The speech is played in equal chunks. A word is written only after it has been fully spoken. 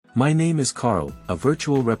My name is Carl, a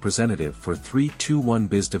virtual representative for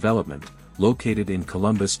 321biz Development, located in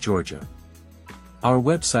Columbus, Georgia. Our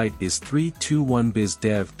website is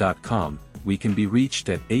 321bizdev.com. We can be reached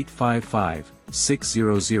at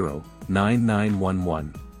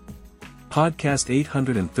 855-600-9911. Podcast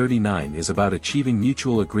 839 is about achieving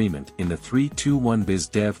mutual agreement in the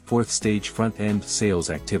 321biz Dev fourth stage front-end sales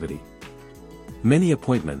activity. Many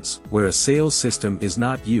appointments, where a sales system is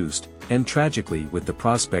not used, end tragically with the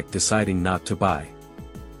prospect deciding not to buy.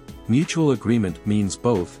 Mutual agreement means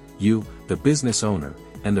both, you, the business owner,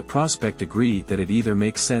 and the prospect agree that it either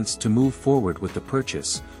makes sense to move forward with the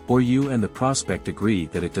purchase, or you and the prospect agree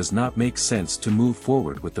that it does not make sense to move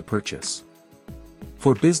forward with the purchase.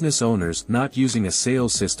 For business owners not using a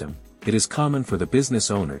sales system, it is common for the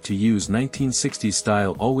business owner to use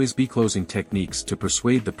 1960s-style always-be closing techniques to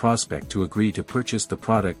persuade the prospect to agree to purchase the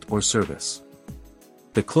product or service.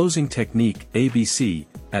 The closing technique, ABC,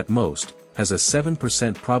 at most, has a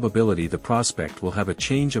 7% probability the prospect will have a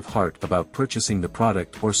change of heart about purchasing the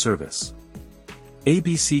product or service.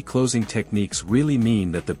 ABC closing techniques really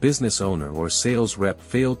mean that the business owner or sales rep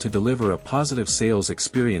failed to deliver a positive sales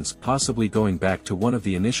experience, possibly going back to one of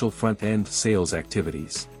the initial front-end sales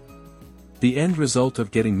activities. The end result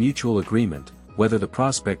of getting mutual agreement, whether the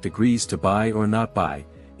prospect agrees to buy or not buy,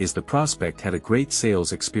 is the prospect had a great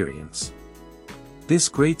sales experience. This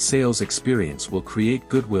great sales experience will create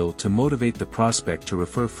goodwill to motivate the prospect to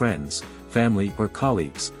refer friends, family or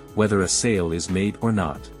colleagues, whether a sale is made or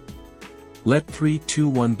not. Let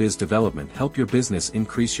 321biz Development help your business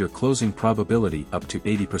increase your closing probability up to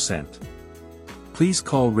 80%. Please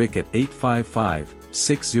call Rick at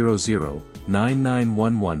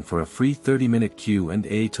 855-600-9911 for a free 30-minute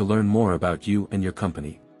Q&A to learn more about you and your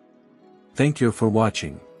company. Thank you for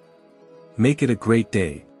watching. Make it a great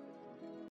day.